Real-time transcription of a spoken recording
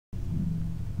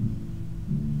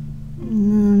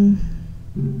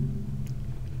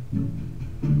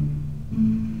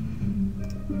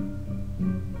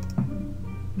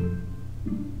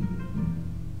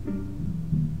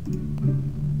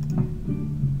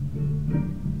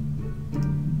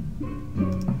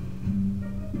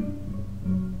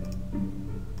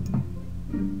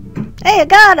I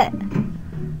got it!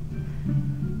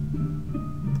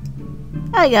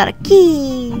 I got a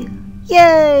key!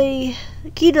 Yay!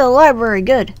 The key to the library,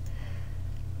 good.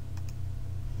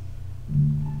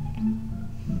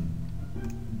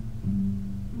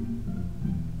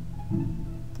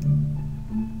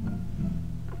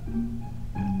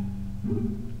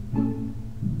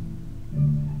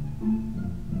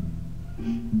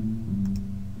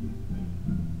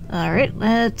 Alright,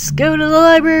 let's go to the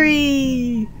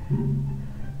library!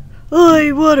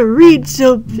 I want to read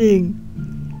something!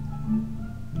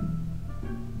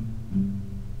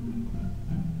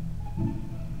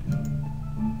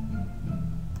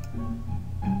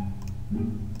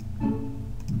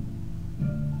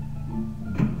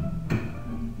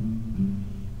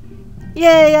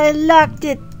 Yay, I locked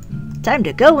it! Time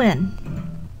to go in.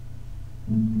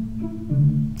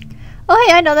 Oh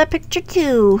hey, I know that picture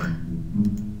too.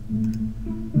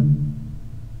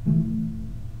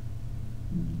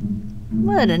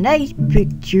 What a nice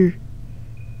picture.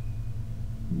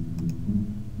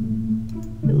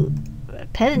 Ooh,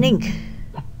 pen and ink.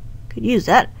 Could use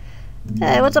that.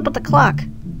 Hey, what's up with the clock?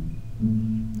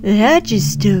 The hatch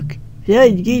is stuck. Yeah,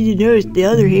 you get to notice the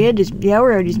other hand is the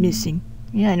hour is missing.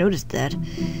 Yeah, I noticed that.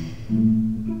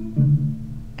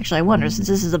 Actually, I wonder, since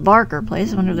this is a Barker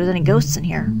place, I wonder if there's any ghosts in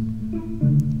here.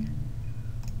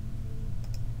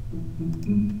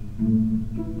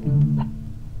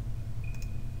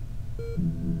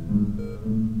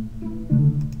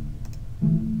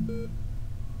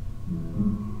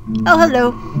 Oh,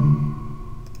 hello.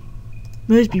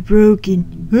 Must be broken.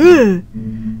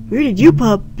 Where did you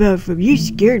pop out from? You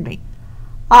scared me.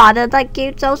 I didn't think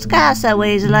you'd so sky so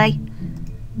easily.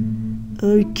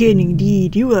 I can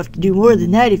indeed. You have to do more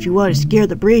than that if you want to scare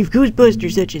the brave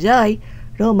Ghostbuster such as I.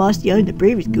 And almost I'm the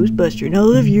bravest Ghostbuster in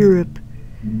all of Europe.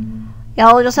 You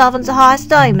hold yourself in so high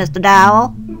esteem, Mr.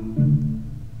 Dowell.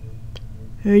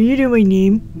 How do you know my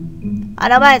name? I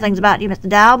know many things about you, Mr.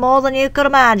 Dowell, more than you could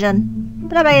imagine.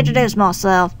 But let me introduce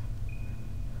myself.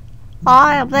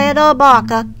 I am Theodore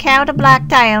Barker, Count of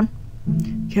Blacktown.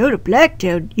 Count of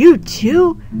Blacktown? You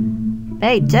too?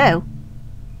 Me too?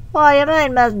 What do you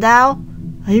mean, Mr. Dowell?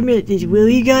 I met this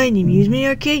Willie guy in the amusement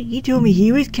arcade. He told me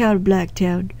he was Count of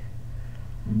Blacktown.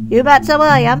 You met Sir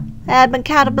William. He had been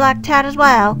Count of Blacktown as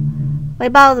well. We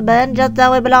both have been, just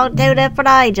though we belong to 2 different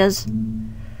ages.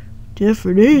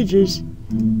 Different ages?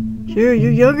 Sure,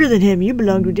 you're younger than him. You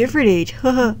belong to a different age.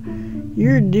 Haha.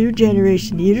 You're a new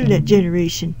generation, the internet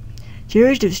generation.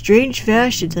 Cherished of strange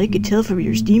fashions, I could tell from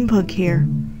your steampunk hair.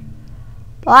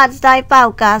 But stay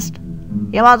focused.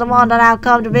 You wasn't one that now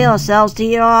come to reveal ourselves to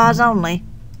your eyes only.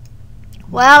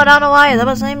 Well, I don't know why, but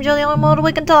it seems you're the only mortal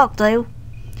we can talk to.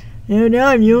 Now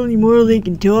I'm the only mortal they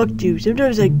can talk to.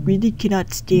 Sometimes I really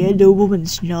cannot stand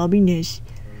noblemen's snobbiness.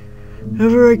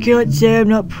 However, I cannot say I'm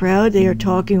not proud they are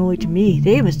talking only to me.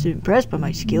 They must have been impressed by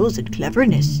my skills and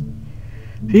cleverness.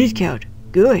 Please, Count,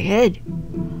 go ahead.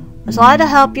 It's like to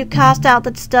help you cast out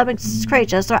the disturbing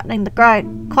creatures threatening the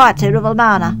quietude of the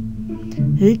manor.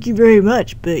 Thank you very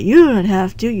much, but you don't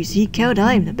have to. You see, Count,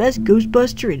 I am the best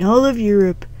Ghostbuster in all of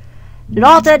Europe. Do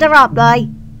not interrupt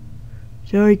me.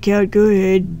 Sorry, Count, go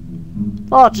ahead.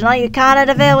 Fortunately, you can't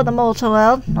interfere with the mortal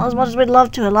world, not as much as we'd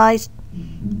love to, at least.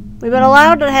 We've been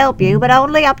allowed to help you, but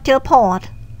only up to a point.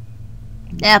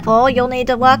 Therefore, you'll need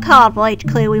to work hard for each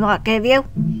clue we might give you.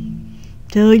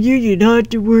 Telling you, you don't have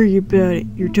to worry about it.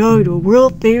 You're talking to a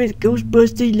world-famous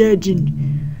Ghostbusting legend.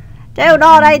 Do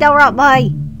not interrupt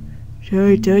me.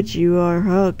 Sorry, touch you are,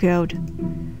 huh, Count?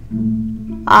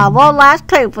 I have one last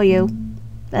clue for you.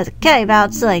 There's a cave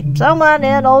out sea, somewhere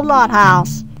near an old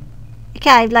lighthouse. The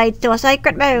cave leads to a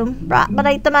secret room right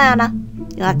beneath the manor.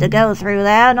 You'll have to go through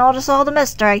there in order to solve the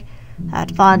mystery. I have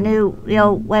to find the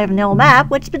old way from the old map,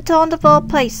 which has been torn to 4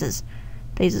 pieces.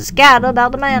 Pieces scattered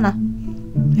about the manor.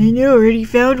 I know, already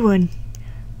found one.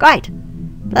 Great.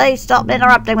 Please stop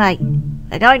interrupting me.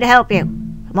 We're going to help you.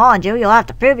 Mind you, you'll have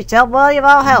to prove yourself worthy of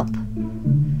our help.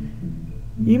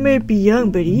 You might be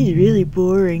young, but he's really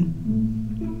boring.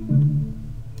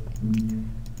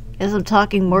 Guess I'm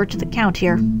talking more to the Count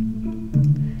here.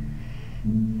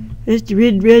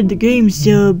 Mr. Red, the game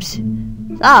subs.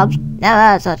 Subs? Never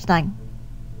heard of such thing.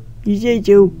 You said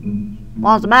so.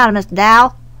 What's the matter, Mr.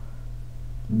 Dowell?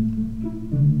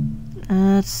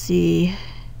 Let's see.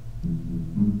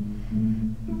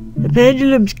 The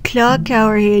pendulum's clock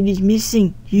tower hand is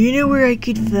missing. Do you know where I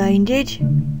could find it?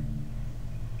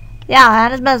 The hour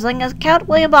hand is missing as Count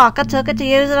William Barker took it to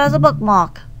use it as a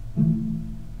bookmark.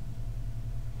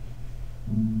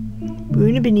 Wouldn't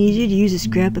it have been easier to use a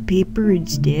scrap of paper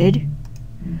instead?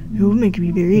 Noblemen can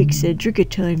be very eccentric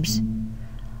at times.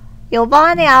 You'll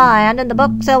find the hand in the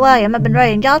book Sir William had been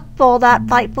reading just before that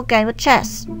fateful game of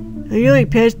chess. I know I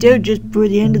passed out just before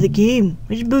the end of the game.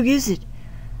 Which book is it?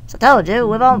 As I told you,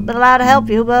 we won't be allowed to help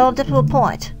you but on a difficult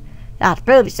point. You have to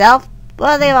prove yourself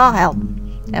worthy of our help.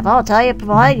 If I'll tell you,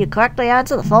 provided you correctly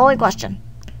answer the following question.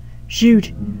 Shoot.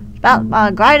 It's about my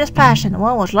greatest passion, the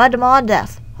one which led to my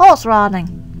death. Horse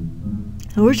riding.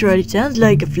 Horse riding sounds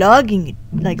like a flogging.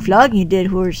 Like flogging a dead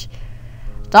horse.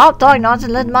 Stop talking nonsense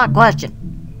and listen to my question.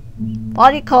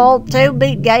 What do you call the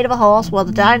two-beat gait of a horse while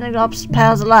the tiny opposite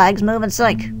pairs of legs move in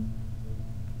sync?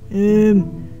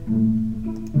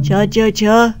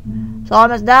 Cha-cha-cha. Sorry,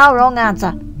 Miss Dowell, wrong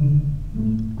answer.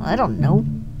 I don't know.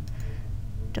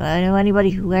 Do I know anybody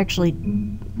who actually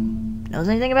knows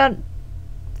anything about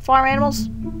farm animals?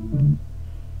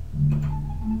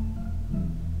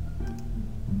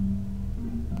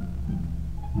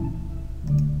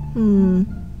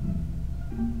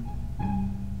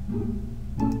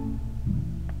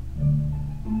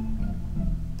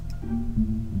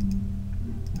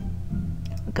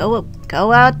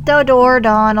 Go out the door,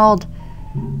 Donald.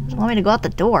 Doesn't want me to go out the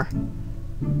door.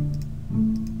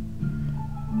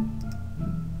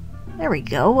 There we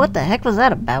go. What the heck was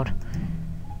that about?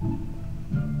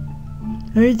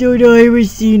 I thought I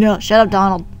was seen out. Shut up,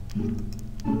 Donald.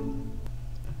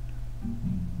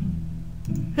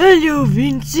 Hello,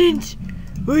 Vincent.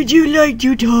 Would you like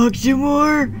to talk some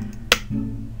more?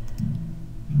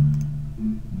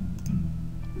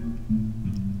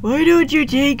 Why don't you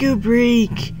take a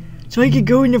break so I could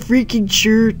go in the freaking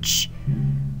church?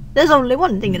 There's only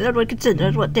one thing that I would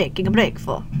consider worth taking a break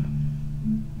for.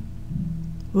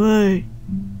 Why?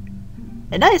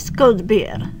 A nice cold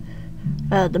beer.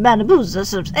 The man who boozes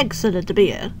serves excellent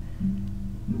beer.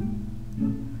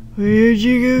 Where'd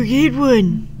you go get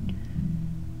one?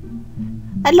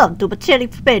 I'd love to, but Sherry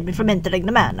forbade me from entering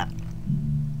the manor.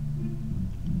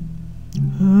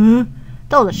 Huh?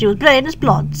 Told her she was plain as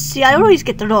blood. See, I always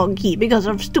get the wrong key because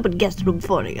of stupid guest room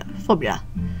formula.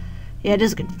 Yeah, it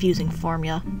is a confusing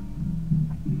formula.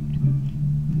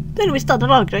 Then we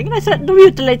started arguing, and I threatened to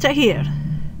mutilate her here.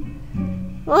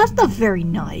 Well, that's not very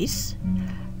nice.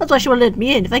 That's why she won't let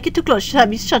me in. If I get too close, she'll have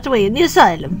me shut away in the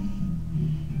asylum.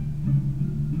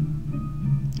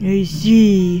 I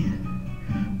see.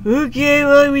 Okay,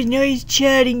 well, it was nice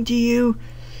chatting to you.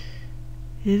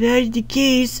 If that's the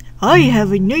case, I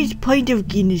have a nice pint of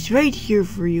Guinness right here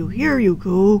for you. Here you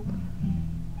go.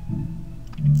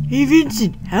 Hey,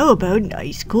 Vincent, how about an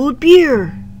ice cold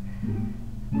beer?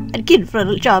 And kid for a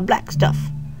little jar of black stuff.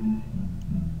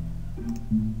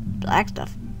 Black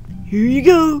stuff? Here you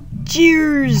go.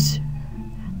 Cheers.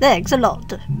 Thanks a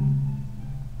lot.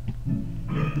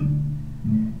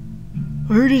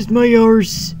 Hard as my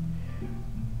arse.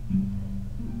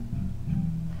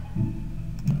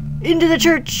 Into the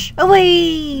church!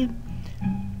 Away! Ooh,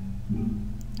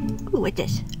 what's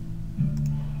this?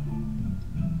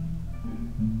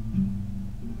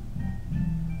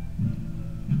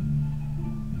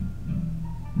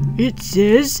 It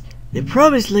says, The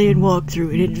Promised Land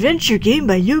Walkthrough, an adventure game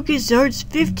by LucasArts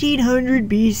 1500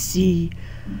 BC.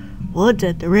 Once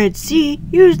at the Red Sea,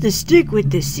 use the stick with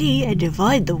the sea and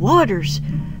divide the waters.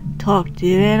 Talk to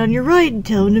the man on your right and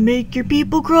tell him to make your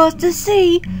people cross the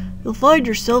sea. You'll find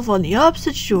yourself on the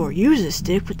opposite shore. Use a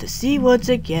stick with the sea once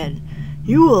again.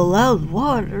 You will allow the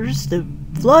waters to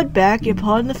flood back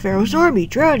upon the Pharaoh's army,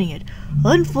 drowning it.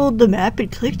 Unfold the map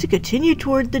and click to continue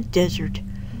toward the desert.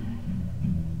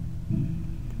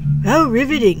 How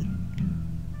riveting.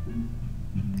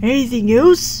 Anything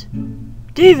else?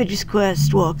 David's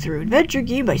Quest Walkthrough, adventure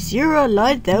game by Sierra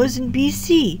Online 1000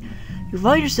 BC. You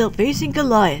find yourself facing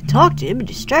Goliath. Talk to him and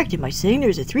distract him by saying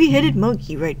there's a three-headed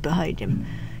monkey right behind him.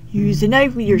 Use the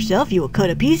knife with yourself. You will cut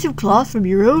a piece of cloth from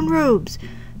your own robes.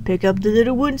 Pick up the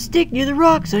little wooden stick near the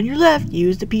rocks on your left.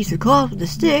 Use the piece of cloth with the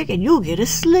stick and you'll get a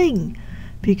sling.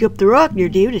 Pick up the rock near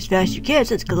David as fast as you can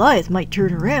since Goliath might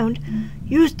turn around.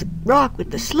 Use the rock with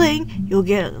the sling. You'll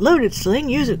get a loaded sling.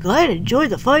 Use it glad and enjoy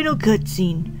the final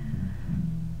cutscene.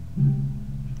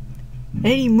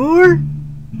 Any more?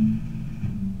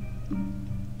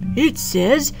 It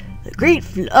says, the great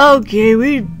okay,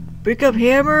 we pick up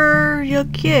hammer,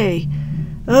 okay.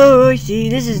 Oh, I see,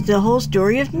 this is the whole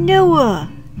story of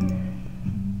Noah.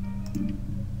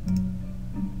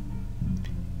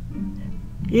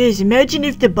 Yes, imagine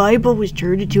if the Bible was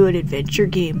turned into an adventure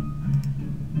game.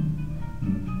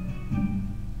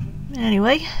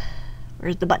 Anyway,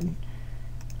 where's the button?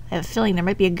 I have a feeling there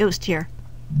might be a ghost here.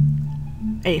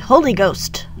 A holy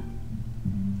ghost.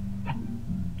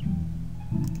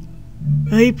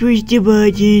 I pushed the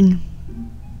button.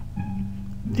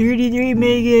 33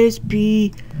 mega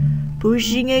SP.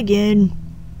 Pushing again.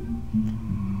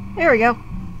 Here we go.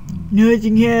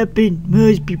 Nothing happened.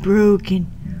 Must be broken.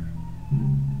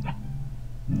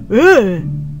 Ah!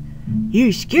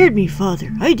 You scared me,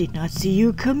 Father. I did not see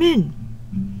you come in.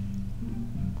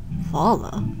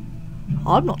 Father?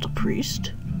 I'm not a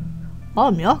priest.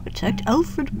 I'm the architect,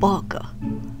 Alfred Barker.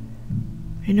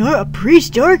 A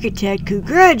priest architect?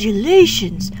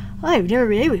 Congratulations! I've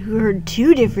never heard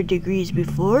 2 different degrees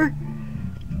before.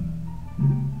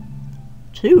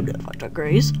 2 different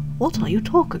degrees? What are you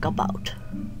talking about?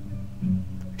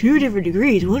 2 different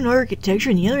degrees, one in architecture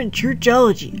and the other in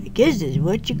churchology. I guess is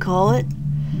what you call it.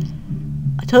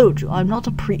 I told you, I'm not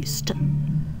a priest.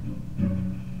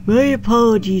 My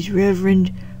apologies,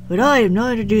 Reverend, but I have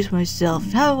not introduced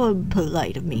myself. How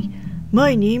unpolite of me.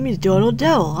 My name is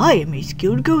Dowell. I am a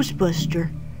skilled ghostbuster.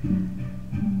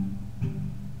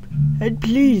 And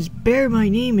please bear my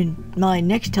name in mind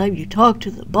next time you talk to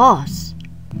the boss.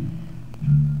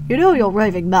 You know you're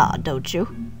raving mad, don't you?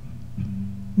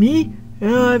 Me? You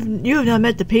have not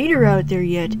met the painter out there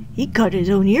yet. He cut his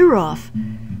own ear off.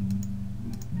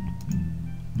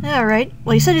 Alright,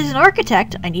 well, you said he's an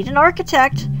architect. I need an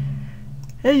architect.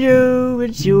 Hello,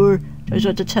 monsieur. I just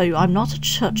want to tell you, I'm not a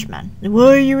churchman.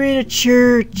 Why are you in a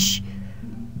church?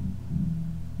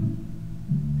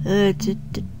 Since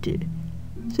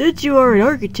you are an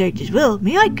architect as well,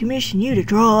 may I commission you to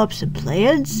draw up some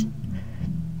plans?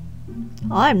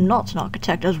 I'm not an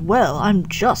architect as well. I'm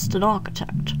just an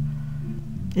architect.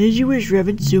 As you wish,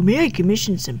 Reverend. So may I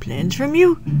commission some plans from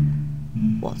you?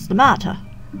 What's the matter?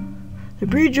 The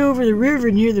bridge over the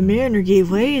river near the manor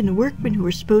gave way, and the workmen who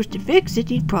were supposed to fix it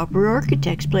need proper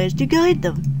architect's plans to guide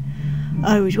them.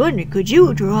 I was wondering, could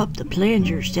you draw up the plans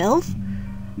yourself?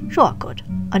 Sure I could.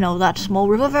 I know that small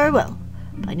river very well.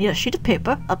 But I need a sheet of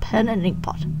paper, a pen, and an ink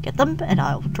pot. Get them, and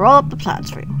I'll draw up the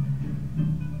plans for you.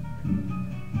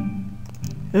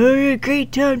 Oh, a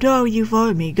great time talking with you,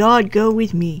 Father. May God go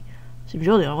with me. Seems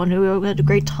you're the only one who had a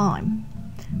great time.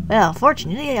 Well,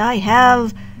 fortunately, I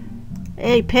have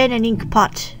a pen and ink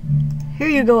pot. Here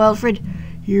you go, Alfred.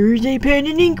 Here's a pen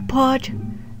and ink pot.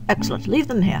 Excellent. Leave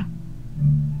them here.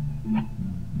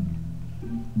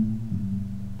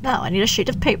 Now, I need a sheet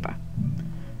of paper.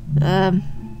 Let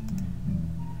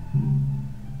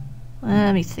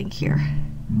me think here.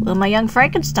 Will my Young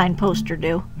Frankenstein poster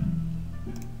do?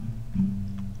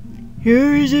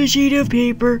 Here's a sheet of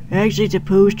paper. Actually, it's a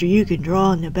poster you can draw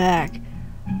on the back.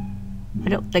 I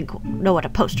don't know what a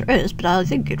poster is, but I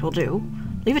think it will do.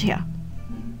 Leave it here.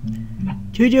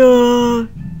 Ta-da!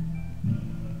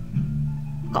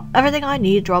 Got everything I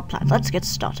need to draw a plan. Let's get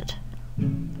started.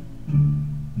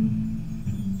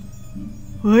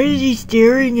 Why is he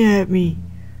staring at me?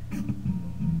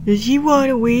 Does he want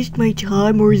to waste my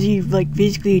time, or is he, like,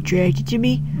 physically attracted to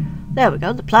me? There we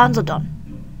go. The plans are done.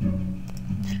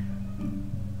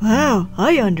 Wow,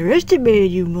 I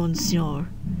underestimated you, monsieur.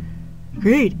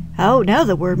 Great. How now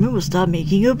the workman will stop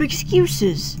making up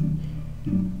excuses.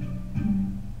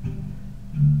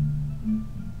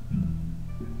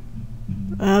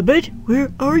 Abbott,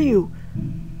 where are you?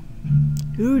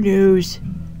 Who knows?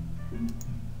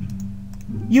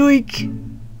 Yoink!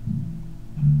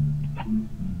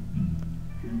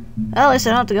 Well, at least I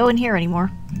don't have to go in here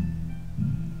anymore.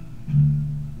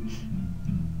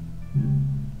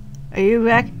 Are you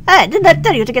back? Hey, didn't I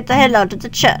tell you to get the hell out of the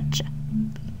church?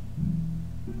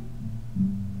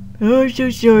 Oh, I'm so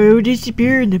sorry. I will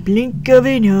disappear in the blink of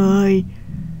an eye.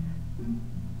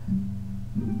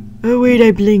 Oh, wait,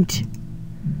 I blinked.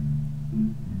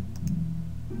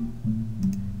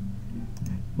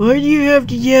 Why do you have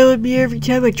to yell at me every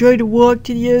time I try to walk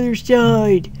to the other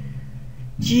side?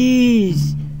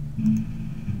 Jeez.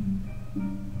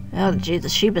 Oh, gee, the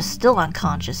sheep is still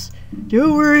unconscious.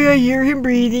 Don't worry, I hear him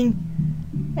breathing.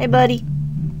 Hey, buddy.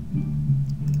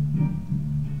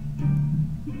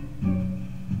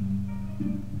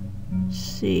 Let's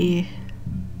see.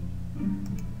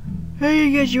 Hey, I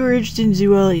guess you're interested in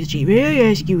zoology. May I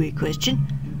ask you a question?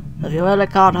 If you really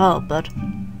can't help it.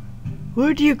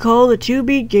 What do you call the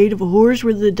two-beat gait of a horse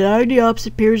where the diagonally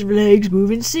opposite pairs of legs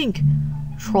move in sync?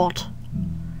 Trot.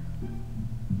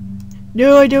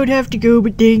 No, I don't have to go,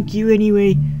 but thank you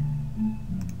anyway.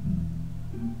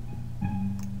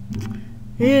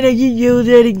 And I get yelled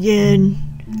at again.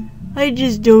 I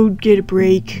just don't get a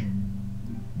break.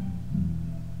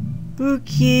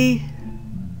 Okay.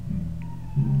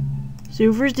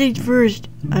 So first things first,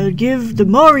 I'll give the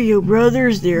Mario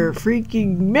Brothers their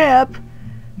freaking map,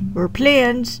 or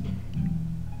plans.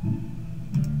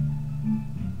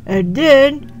 And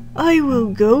then I will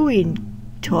go and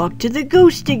talk to the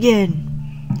ghost again.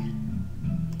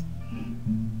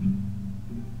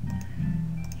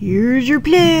 Here's your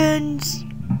plans.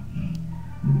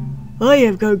 I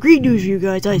have got great news for you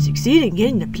guys. I succeeded in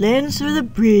getting the plans for the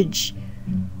bridge.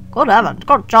 Good heavens,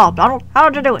 good job, Donald. How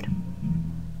did you do it?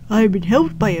 I've been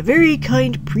helped by a very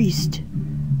kind priest.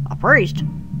 A priest?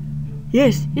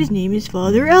 Yes, his name is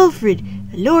Father Alfred.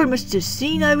 The Lord must have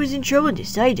seen I was in trouble and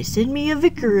decided to send me a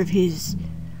vicar of his.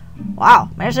 Wow,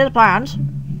 may I see the plans?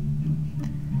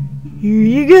 Here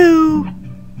you go.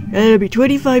 That'll be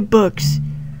 $25.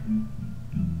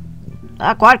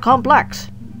 That's quite complex.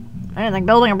 I didn't think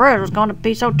building a bridge was going to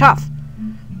be so tough.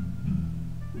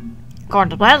 According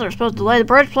to plans, they're supposed to lay the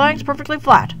bridge planks perfectly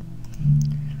flat.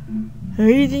 How do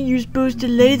you think you're supposed to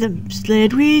lay them?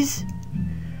 Slantways?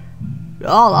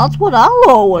 Oh, that's what I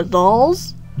always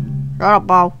does. Shut up,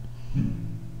 Bo.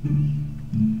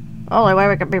 The only way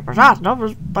we can be precise enough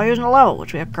is by using a level,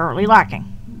 which we are currently lacking.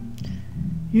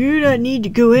 You don't need to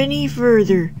go any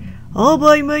further. All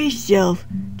by myself.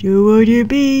 Don't want to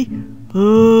be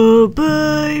all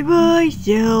by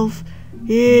myself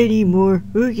anymore.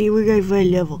 Okay, we gotta find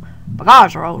a level.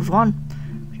 Because there was one.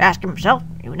 Ask him himself,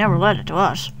 he would never lend it to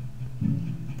us.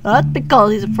 That's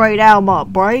because he's afraid Al might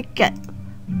break it.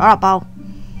 Shut up, Bo.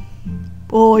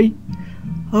 Boy.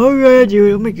 Alright,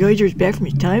 dude. Oh my god, he's back from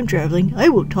his time traveling. I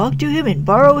will talk to him and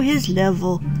borrow his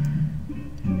level.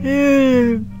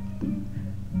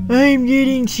 I'm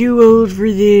getting too old for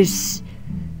this.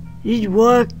 Just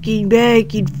walking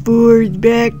back and forth,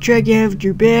 backtrack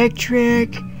after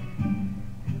backtrack.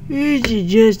 This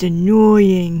is just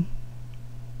annoying.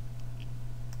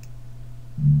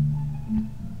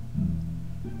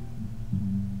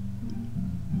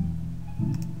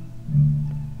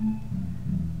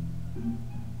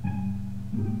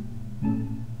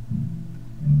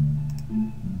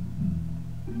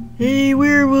 Hey,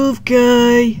 werewolf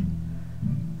guy.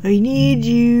 I need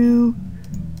you.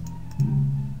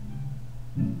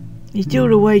 I still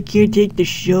don't know why I can't take the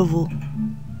shovel.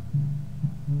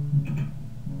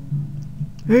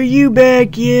 Are you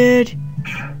back yet?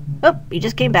 Oh, he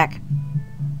just came back.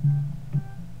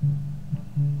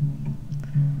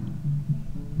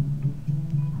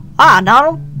 Ah,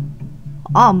 Donald.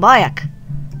 I'm back.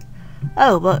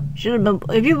 Oh, but if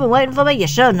you've been waiting for me, you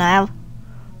shouldn't have.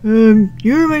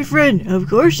 You're my friend. Of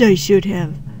course I should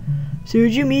have. So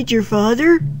did you meet your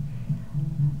father?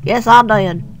 Yes, I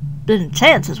did. Been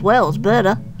intense as well as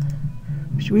bitter.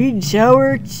 Sweet and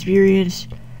sour experience.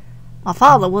 My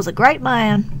father was a great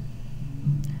man.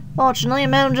 Fortunately, I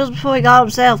met him just before he got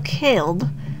himself killed,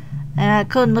 and I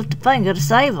couldn't lift a finger to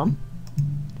save him.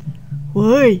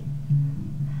 Why?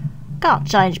 Can't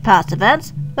change past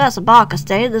events. Professor Barker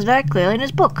stated this very clearly in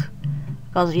his book.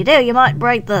 Because if you do, you might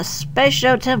break the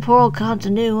spatio-temporal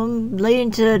continuum, leading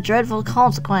to dreadful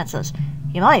consequences.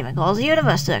 You might even cause the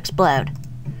universe to explode.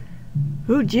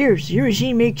 Oh dear, so your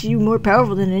machine makes you more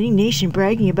powerful than any nation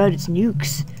bragging about its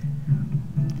nukes.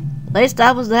 At least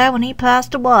I was there when he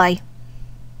passed away.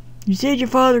 You said your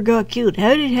father got killed.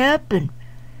 How did it happen?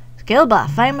 He was killed by a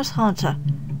famous hunter,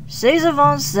 Caesar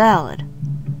von Salad.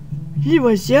 Caesar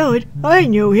von Salad? I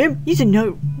know him. He's a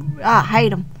nut. I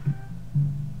hate him.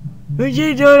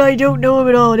 I don't know him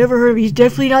at all. Never heard of him. He's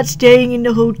definitely not staying in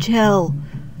the hotel.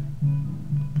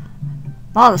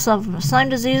 Father suffered from the same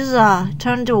disease as I. He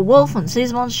turned into a wolf when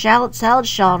Caesar von Salad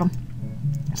shot him.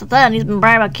 So then he's been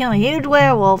bragging about killing a huge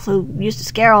werewolf who used to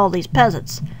scare all these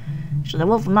peasants. So the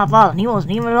wolf was my father, and he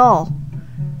wasn't even at all.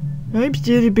 I'm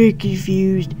still a bit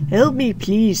confused. Help me,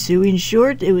 please. So in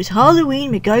short, it was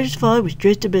Halloween. MacGyver's father was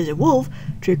dressed up as a wolf,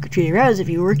 trick-or-treating around as if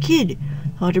he were a kid.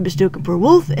 Hunter mistook him for a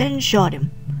wolf and shot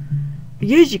him. I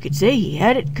guess you could say he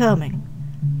had it coming.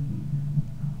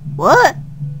 What?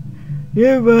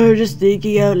 Yeah, but just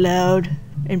thinking out loud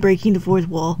and breaking the fourth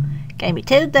wall. Gave me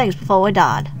 2 things before he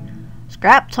died.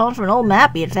 Scrap torn from an old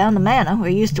map he had found in the manor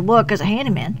where he used to work as a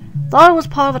handyman. Thought it was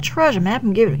part of a treasure map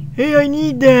and gave it me. Hey, I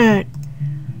need that.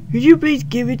 Could you please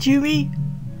give it to me?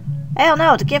 Hell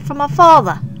no, it's a gift from my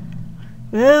father.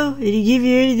 Well, did he give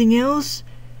you anything else?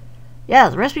 Yeah,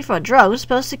 the recipe for a drug was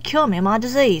supposed to cure me of my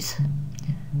disease.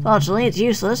 Fortunately, it's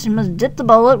useless. You must dip the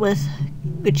bullet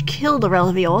which killed the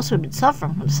relative of yours who had been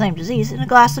suffering from the same disease in a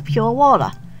glass of pure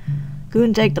water.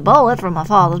 Couldn't take the bullet from my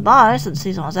father's body since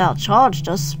Caesar was outcharged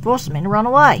us, forcing me to run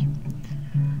away.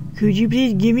 Could you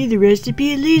please give me the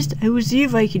recipe at least? I will see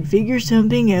if I can figure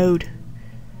something out.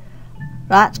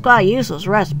 Right, it's quite a useless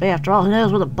recipe. After all, who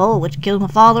knows where the bullet which killed my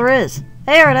father is?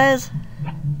 Here it is.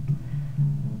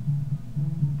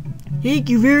 Thank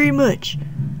you very much.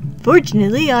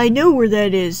 Fortunately, I know where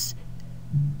that is.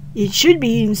 It should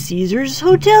be in Caesar's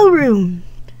hotel room.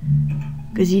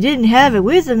 'Cause he didn't have it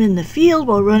with him in the field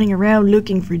while running around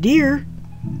looking for deer.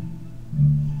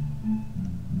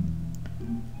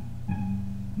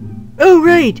 Oh,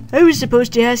 right. I was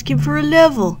supposed to ask him for a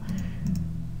level.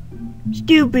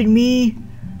 Stupid me.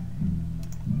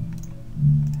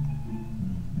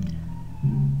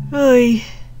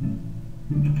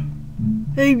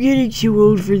 I'm getting too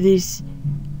old for this.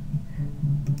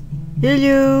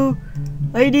 Hello.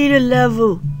 I need a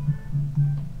level.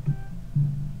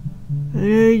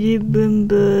 Where did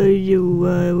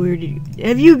you...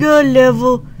 Have you got a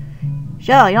level?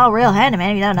 Sure, you're a real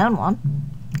handyman if you don't own one.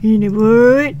 You know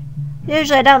what?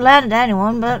 Usually I don't lend it to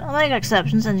anyone, but I'll make an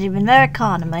exception since you've been very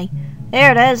kind to me.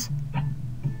 Here it is.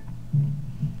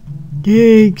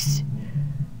 Thanks.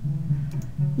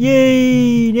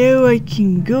 Yay, now I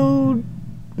can go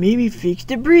maybe fix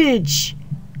the bridge.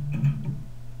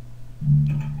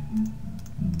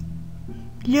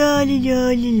 La la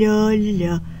la la la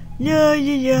la la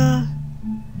la la.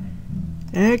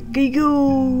 Back I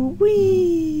go.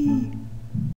 Whee!